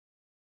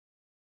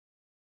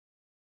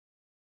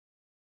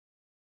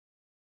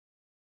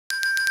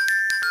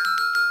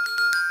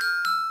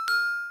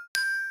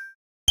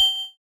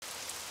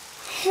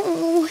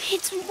Oh,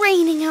 it's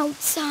raining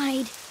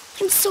outside.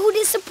 I'm so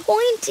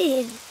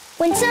disappointed.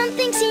 When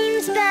something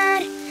seems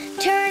bad,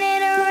 turn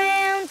it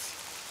around.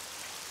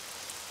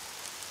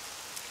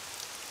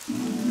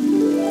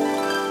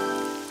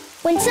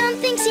 When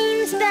something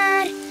seems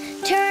bad,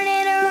 turn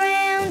it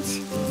around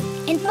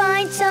and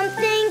find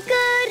something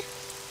good.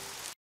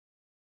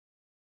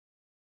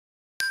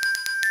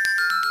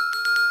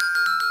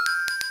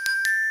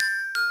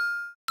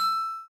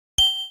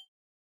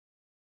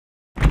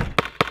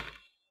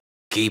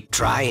 Keep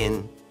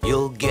trying,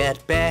 you'll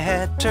get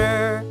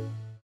better.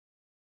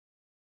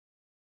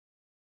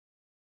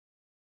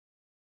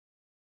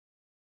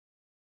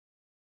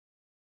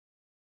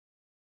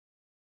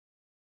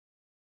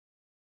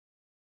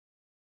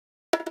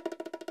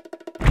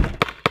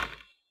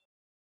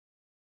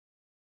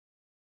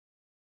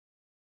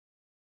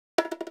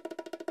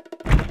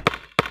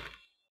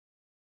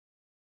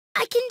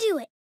 I can do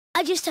it.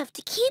 I just have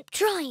to keep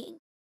trying.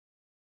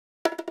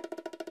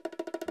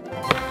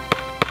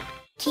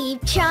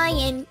 Keep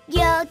trying,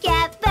 you'll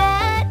get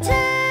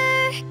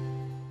better.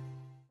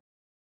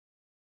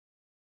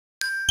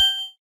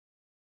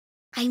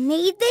 I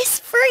made this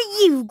for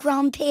you,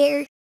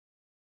 Grandpère.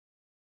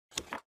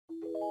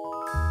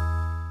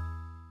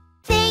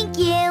 Thank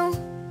you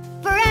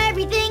for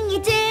everything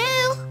you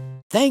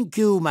do. Thank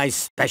you, my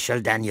special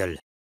Daniel.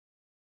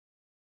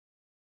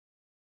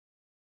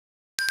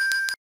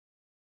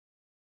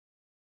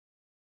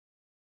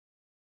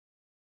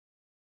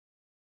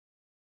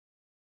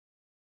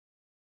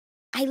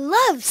 I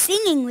love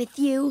singing with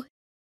you.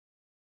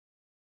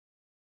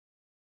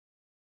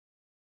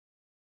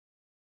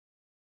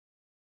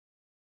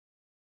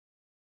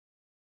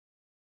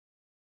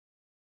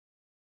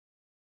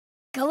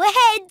 Go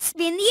ahead,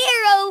 spin the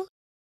arrow.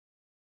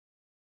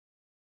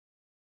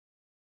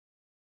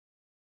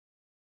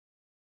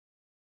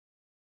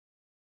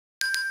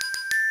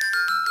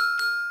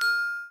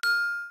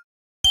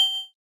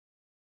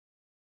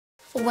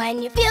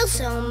 When you feel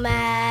so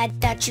mad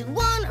that you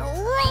wanna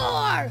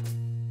roar,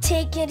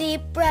 take a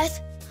deep breath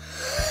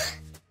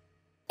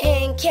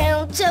and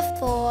count to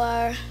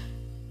 4.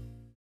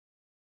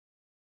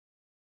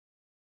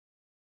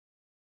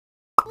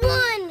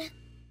 1,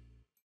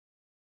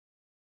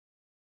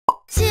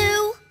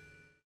 2,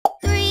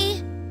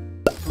 3,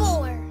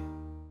 4.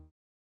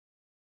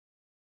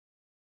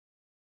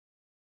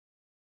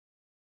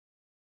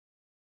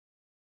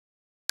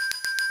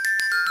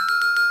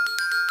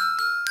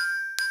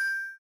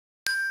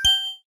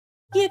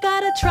 You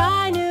gotta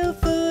try new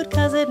food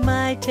 'cause it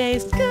might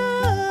taste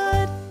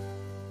good.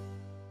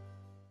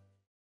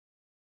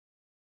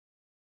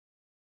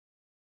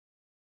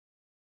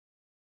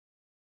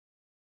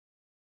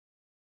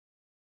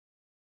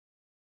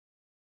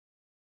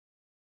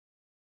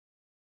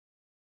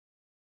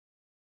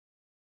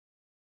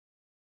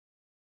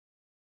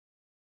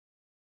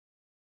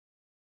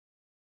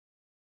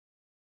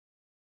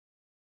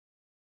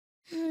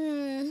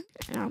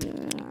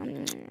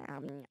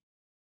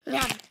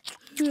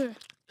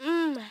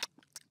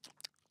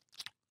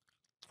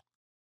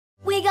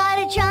 We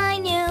gotta try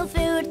new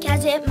food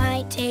 'cause it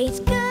might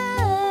taste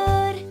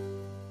good.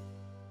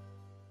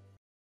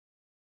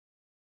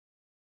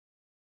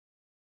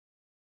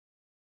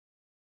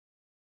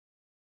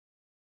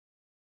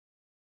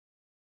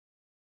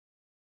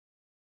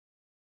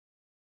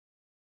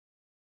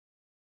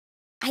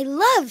 I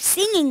love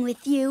singing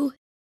with you.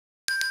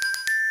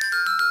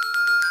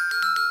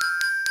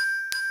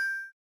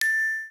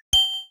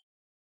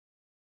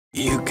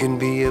 You can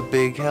be a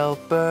big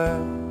helper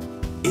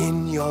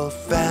in your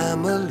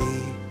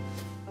family.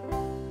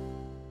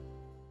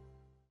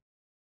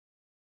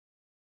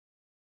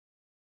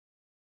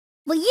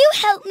 Will you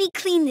help me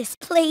clean this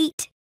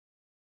plate?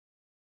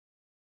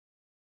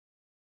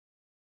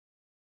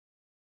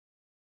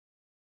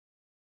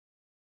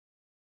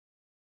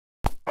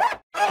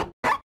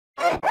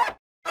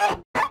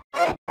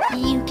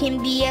 You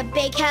can be a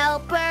big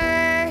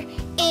helper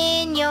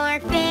in your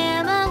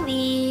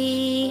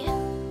family.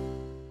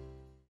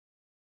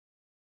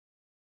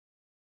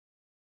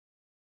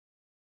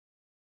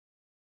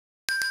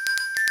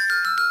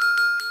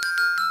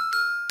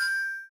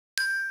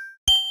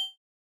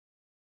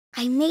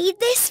 I made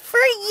this for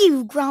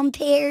you,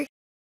 Grandpère.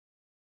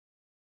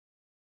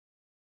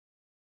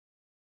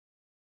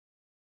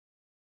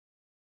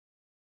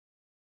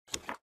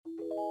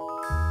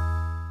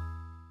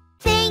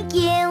 Thank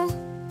you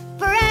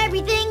for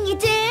everything you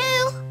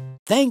do.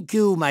 Thank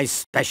you, my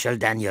special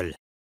Daniel.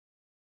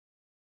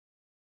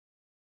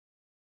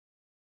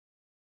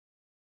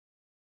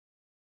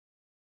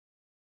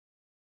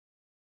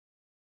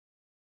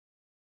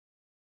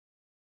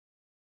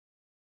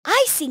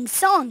 I sing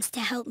songs to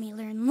help me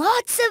learn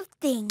lots of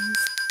things.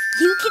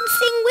 You can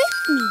sing with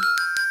me.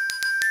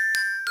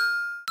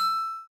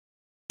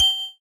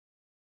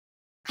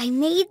 I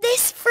made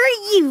this for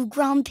you,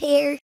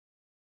 Grandpère.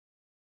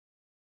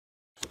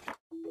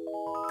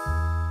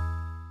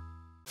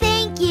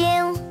 Thank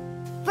you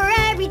for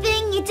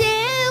everything you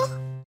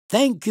do.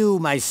 Thank you,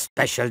 my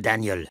special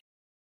Daniel.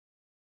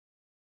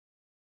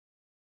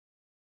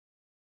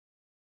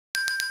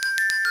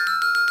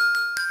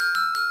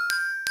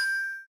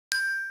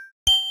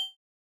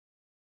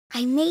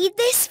 I made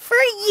this for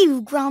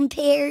you,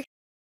 Grandpère.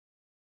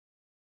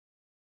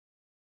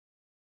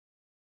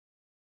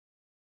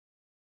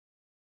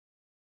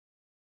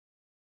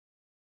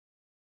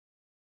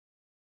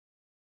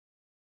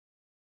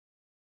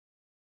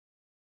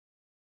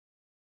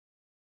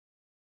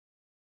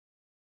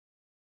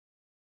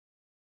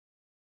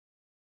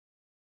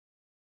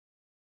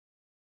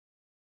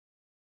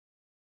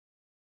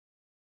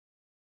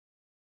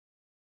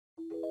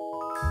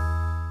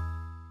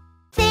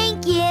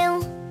 Thank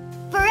you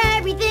for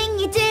everything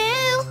you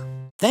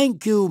do.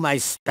 Thank you, my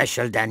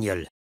special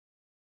Daniel.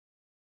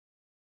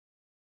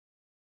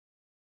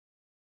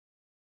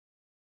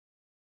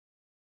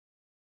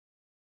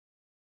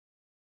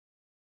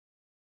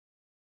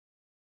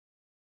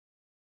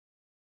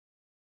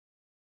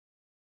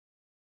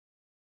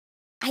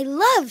 I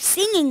love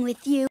singing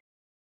with you.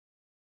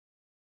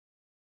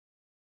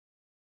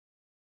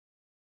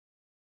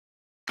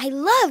 I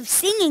love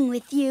singing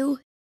with you.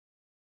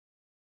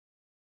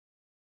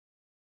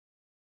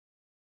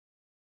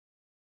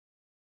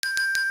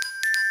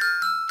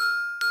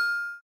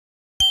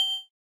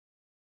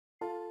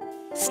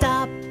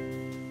 Stop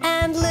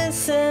and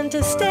listen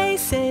to stay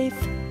safe.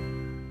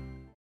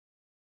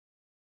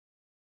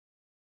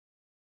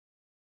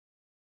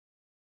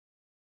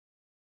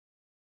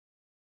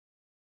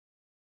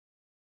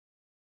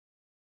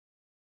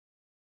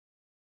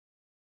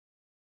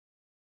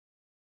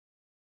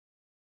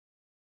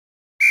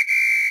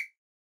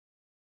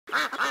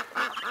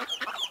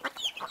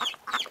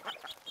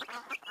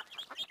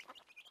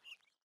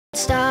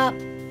 Stop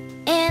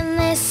and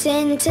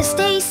listen to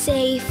stay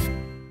safe.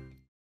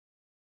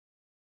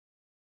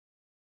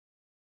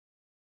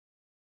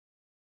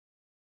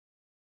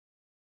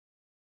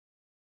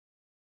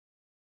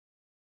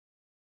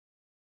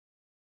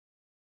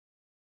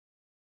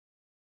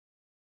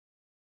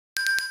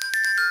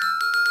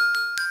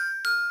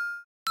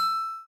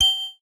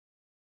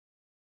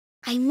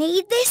 I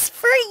made this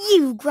for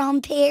you,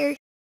 Grandpère.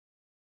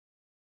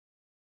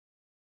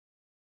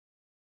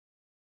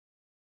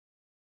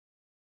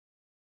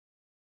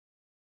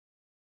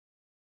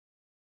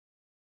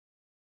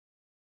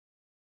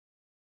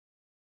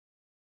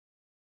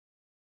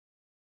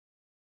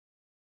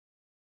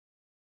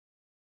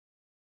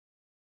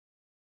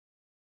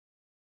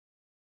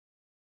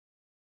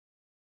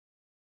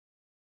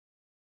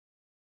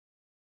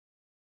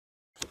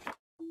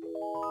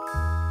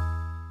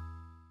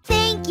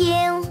 Thank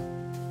you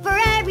for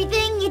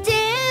everything you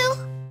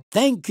do.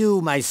 Thank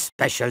you, my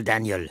special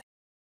Daniel.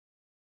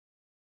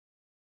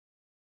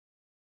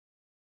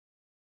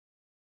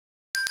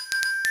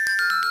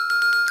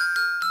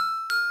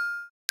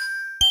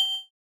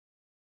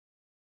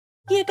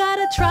 You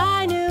gotta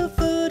try new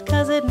food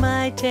 'cause it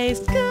might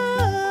taste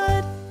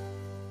good.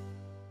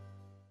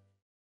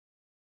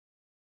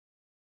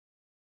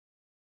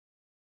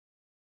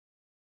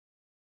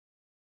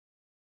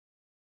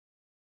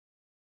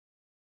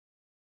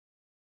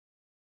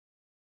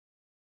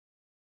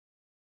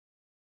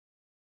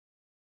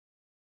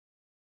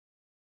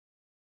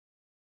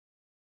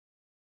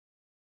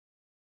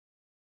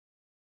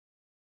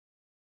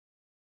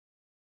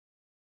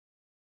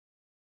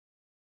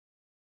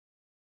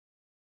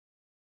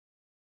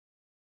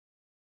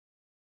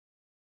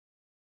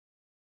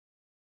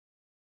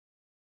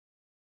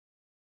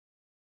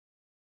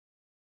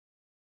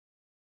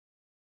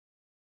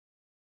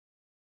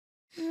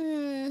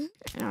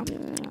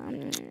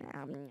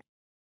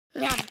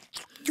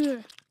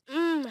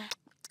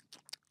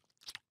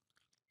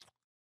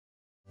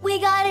 We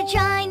gotta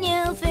try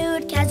new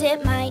food 'cause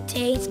it might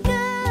taste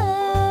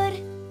good.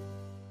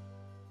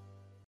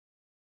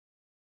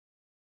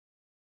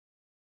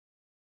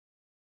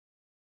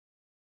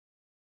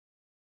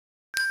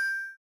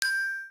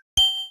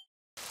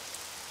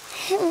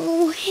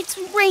 Oh, it's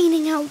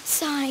raining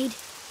outside.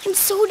 I'm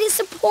so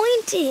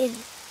disappointed.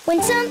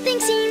 When something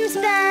seems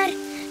bad,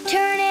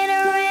 turn it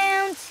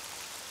around.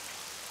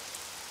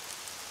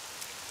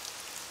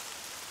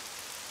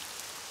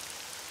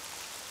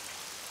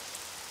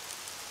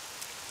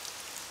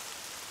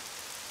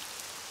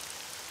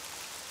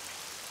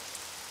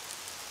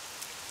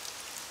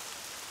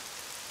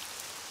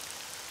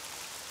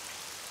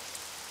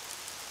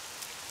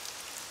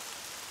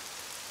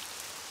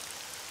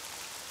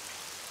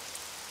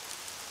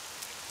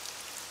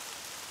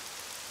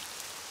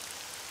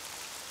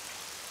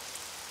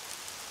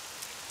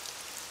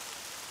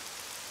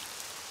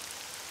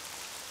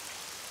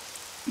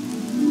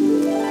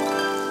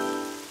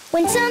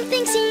 When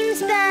something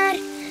seems bad,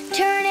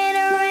 turn it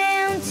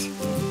around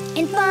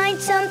and find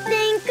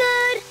something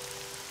good.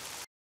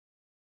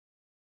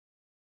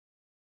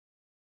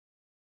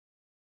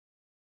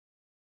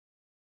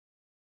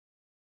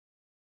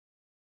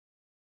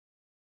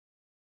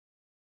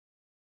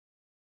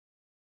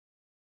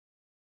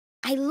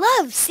 I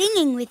love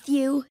singing with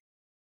you.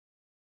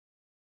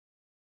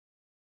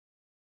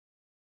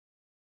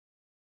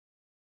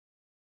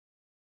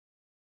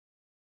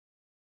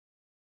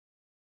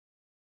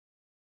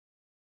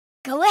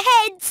 Go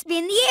ahead,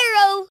 spin the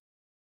arrow.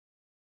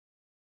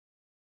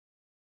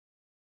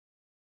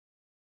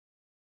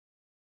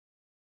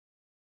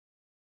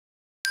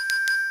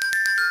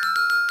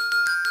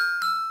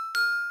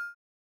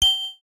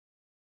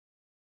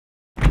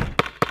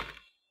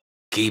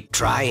 Keep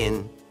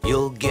trying,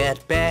 you'll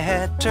get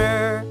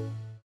better.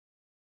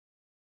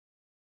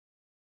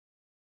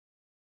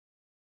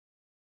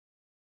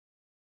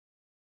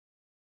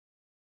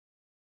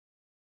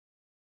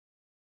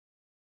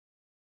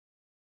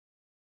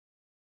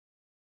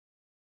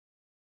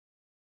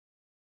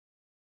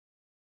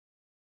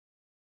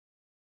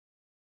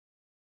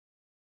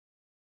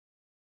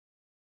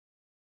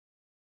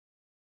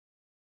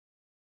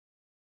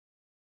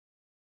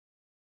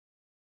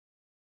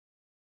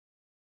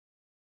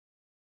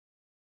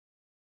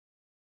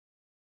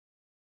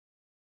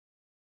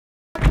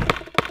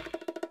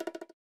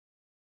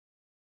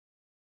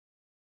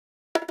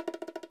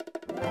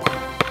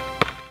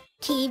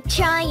 Keep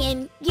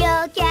trying,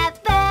 you'll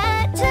get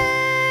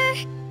better.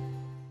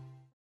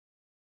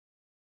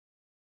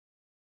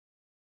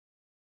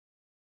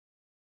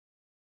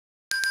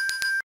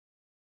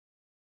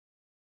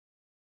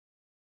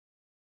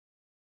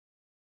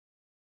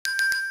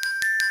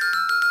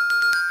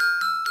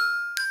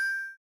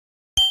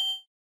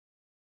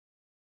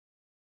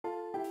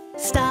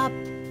 Stop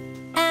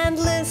and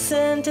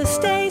listen to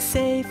stay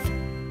safe.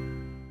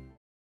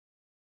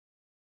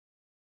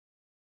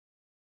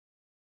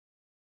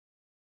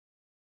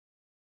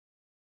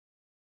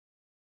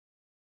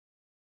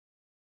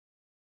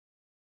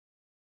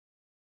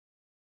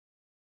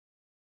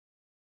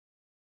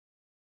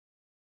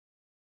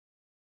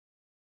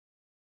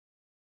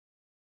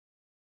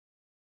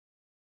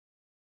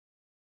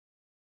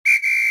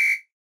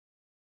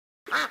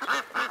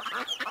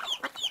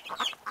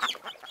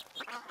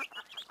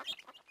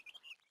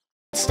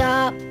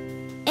 Stop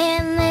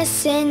and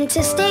listen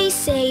to stay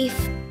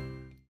safe.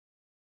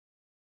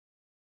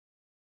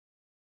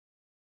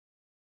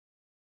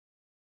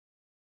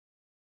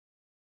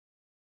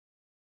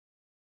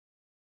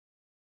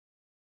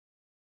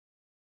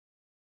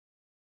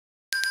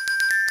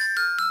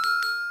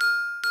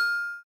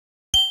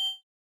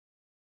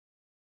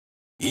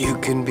 You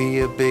can be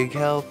a big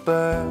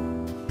helper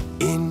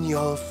in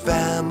your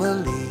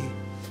family.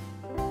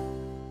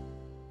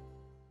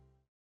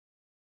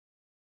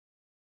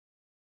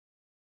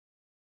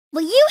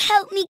 Will you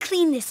help me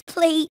clean this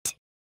plate?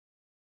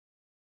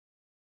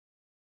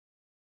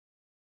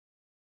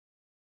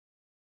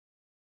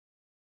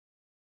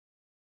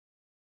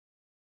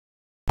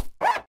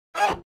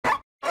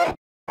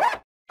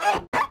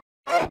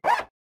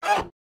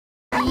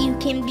 You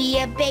can be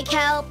a big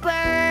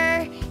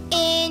helper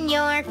in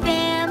your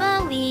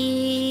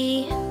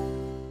family.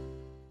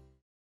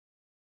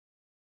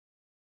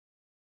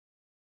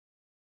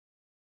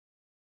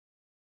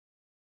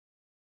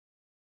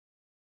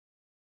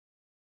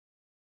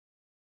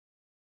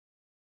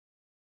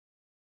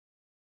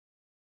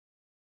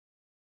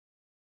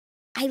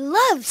 I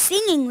love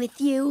singing with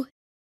you.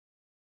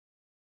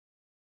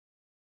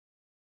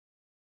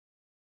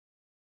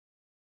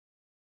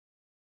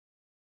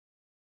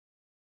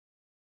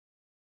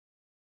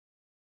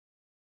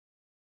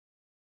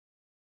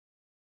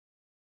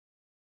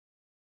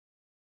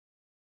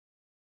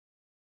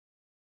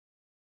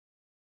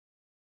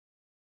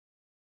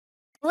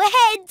 Go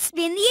ahead,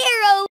 spin the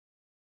arrow.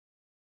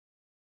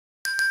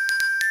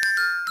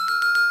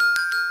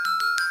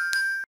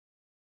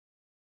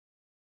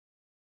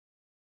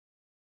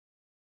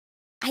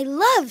 I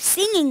love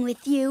singing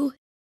with you.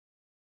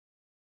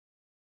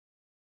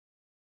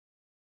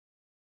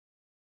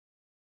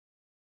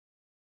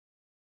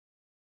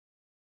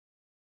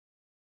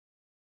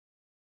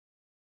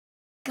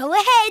 Go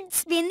ahead,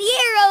 spin the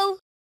arrow.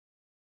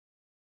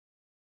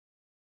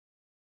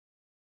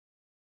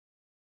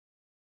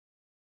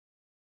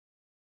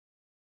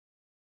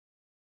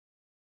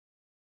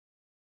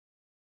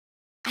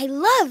 I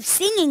love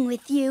singing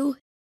with you.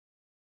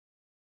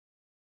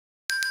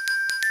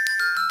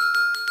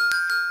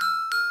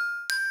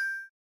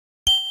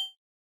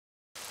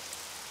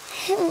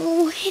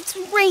 Oh, it's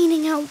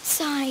raining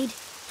outside.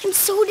 I'm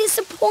so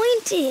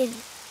disappointed.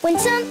 When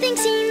something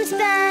seems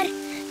bad,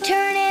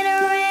 turn it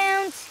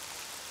around.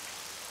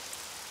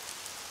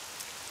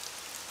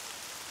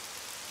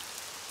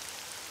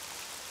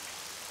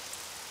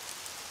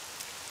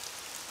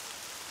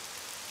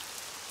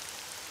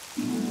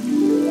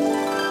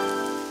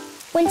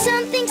 When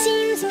something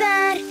seems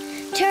bad,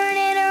 turn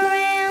it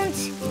around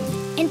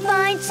and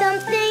find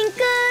something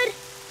good.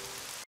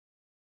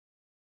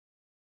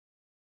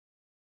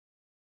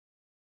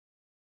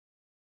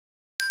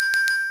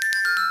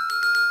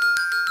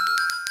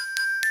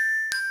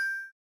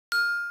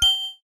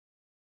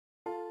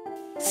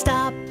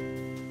 Stop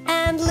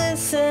and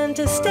listen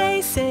to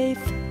stay safe.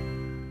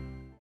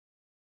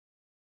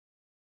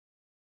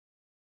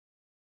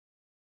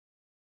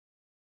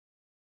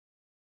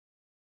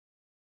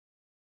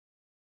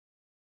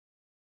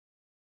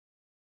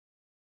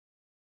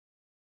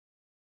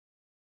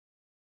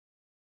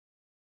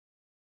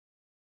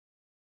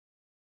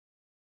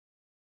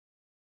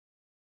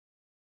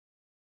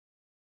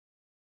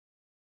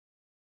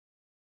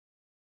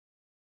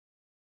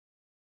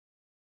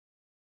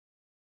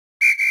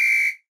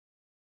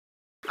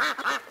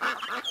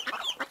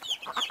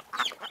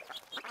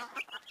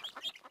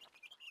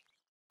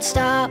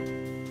 stop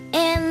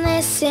and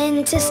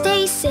listen to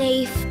stay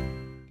safe.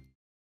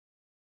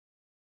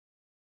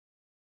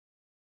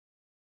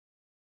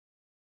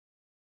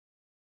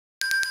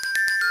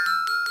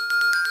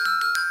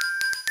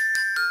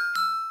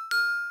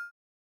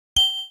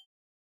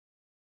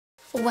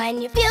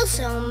 When you feel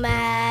so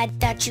mad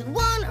that you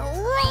wanna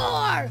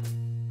roar,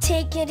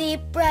 take a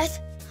deep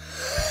breath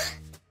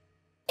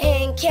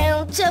and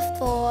count to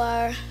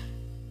 4.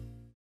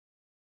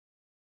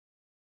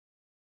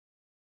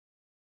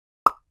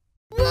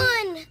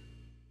 1,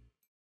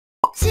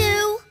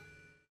 2.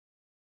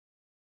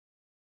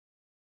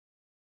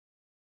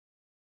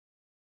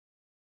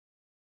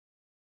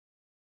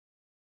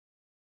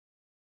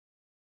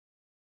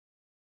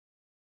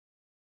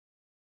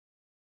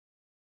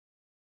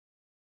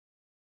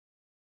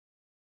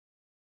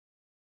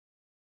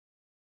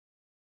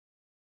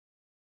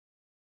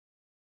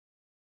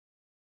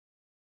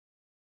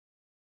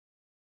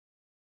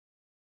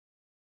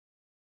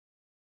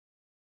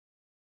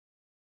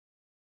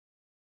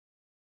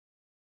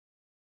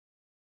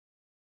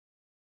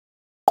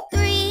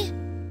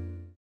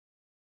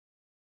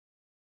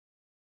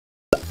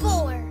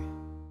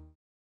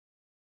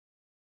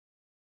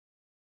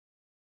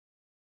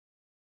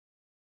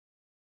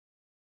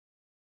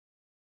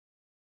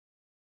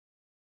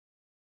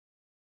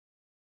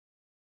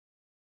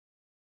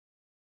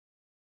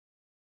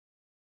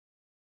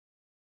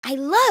 I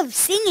love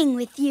singing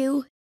with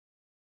you.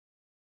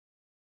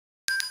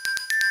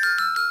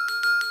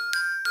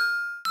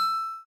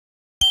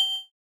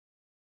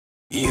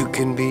 You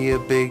can be a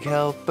big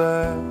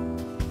helper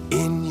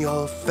in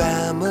your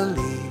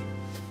family.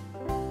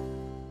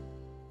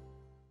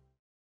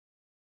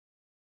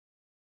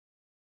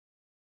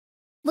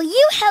 Will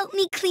you help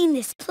me clean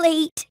this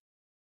plate?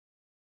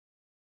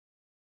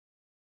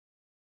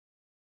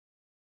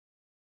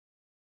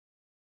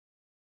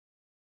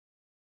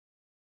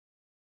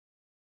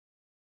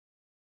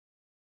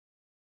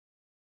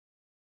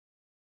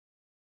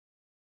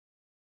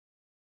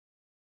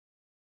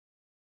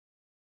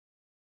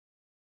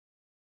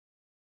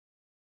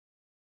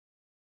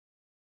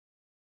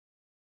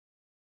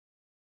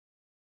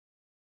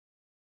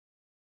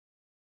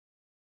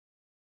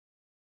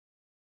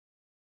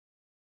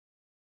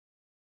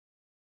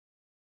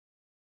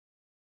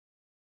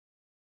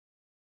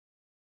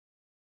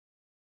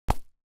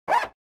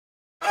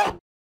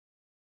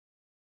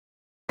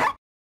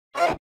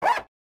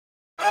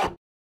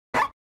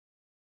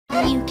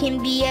 You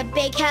can be a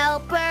big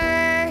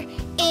helper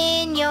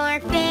in your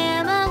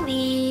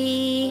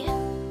family.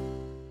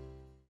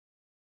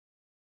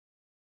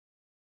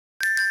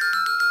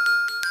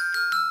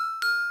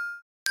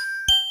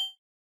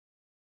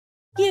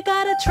 You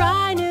gotta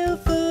try new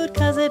food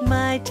 'cause it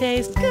might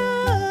taste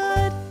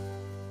good.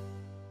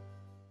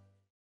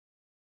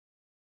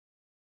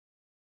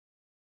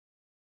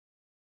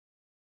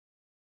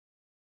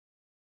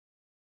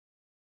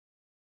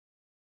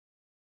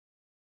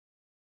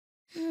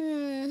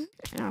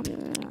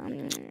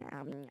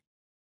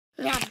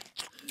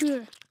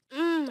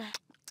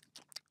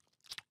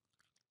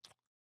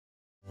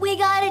 We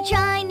gotta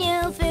try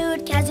new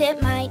food 'cause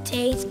it might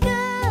taste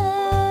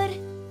good.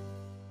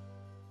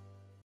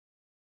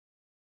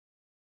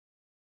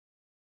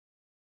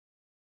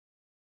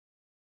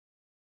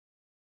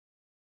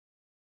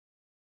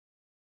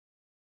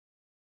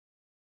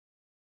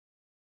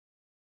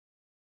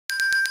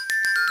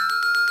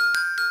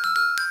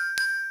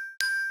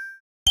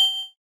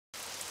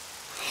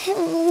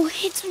 Oh,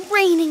 it's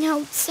raining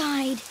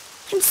outside.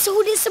 I'm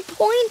so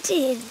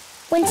disappointed.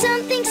 When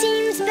something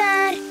seems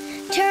bad,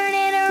 turn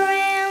it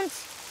around.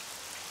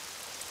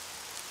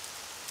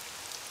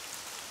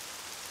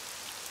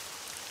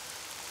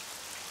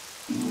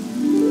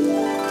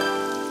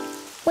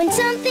 When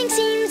something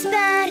seems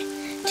bad,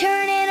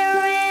 turn it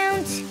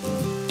around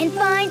and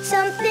find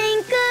something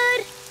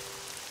good.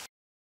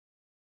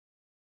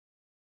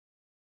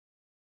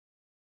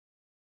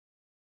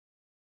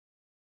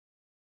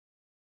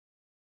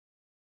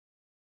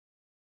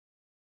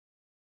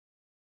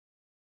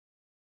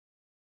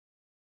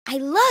 I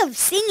love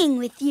singing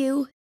with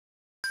you.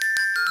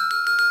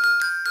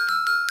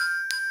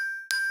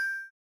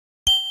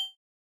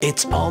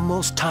 It's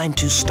almost time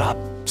to stop,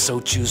 so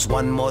choose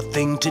one more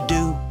thing to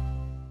do.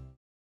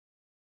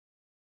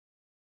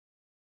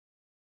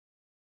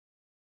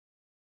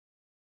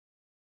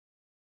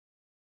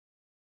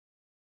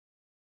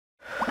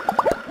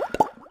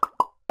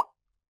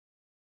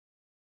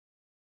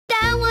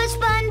 That was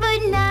fun, but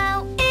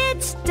now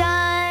it's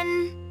done.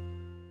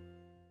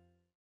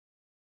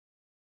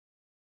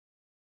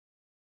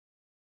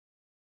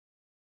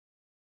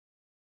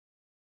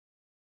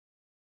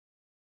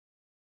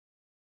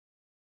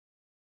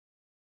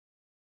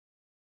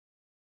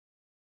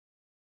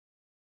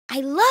 I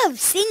love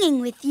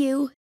singing with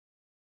you.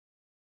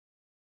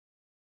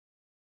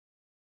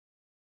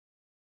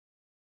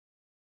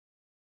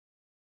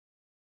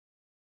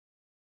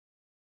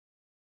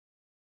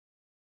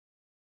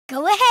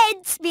 Go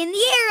ahead, spin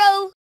the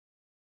arrow.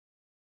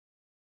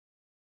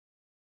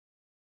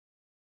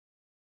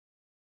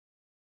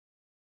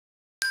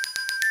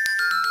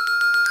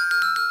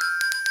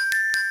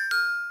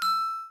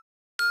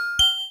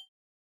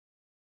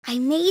 I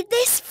made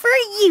this for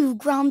you,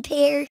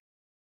 Grandpère.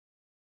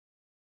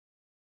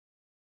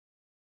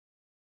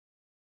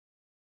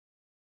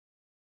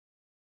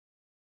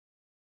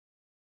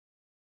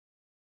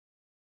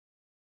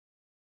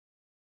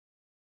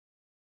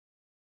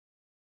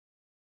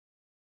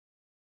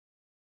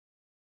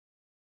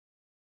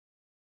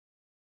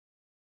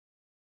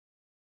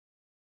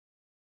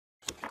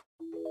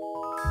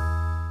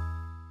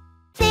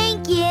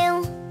 Thank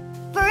you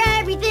for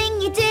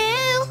everything you do.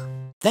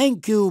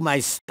 Thank you, my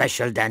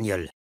special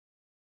Daniel.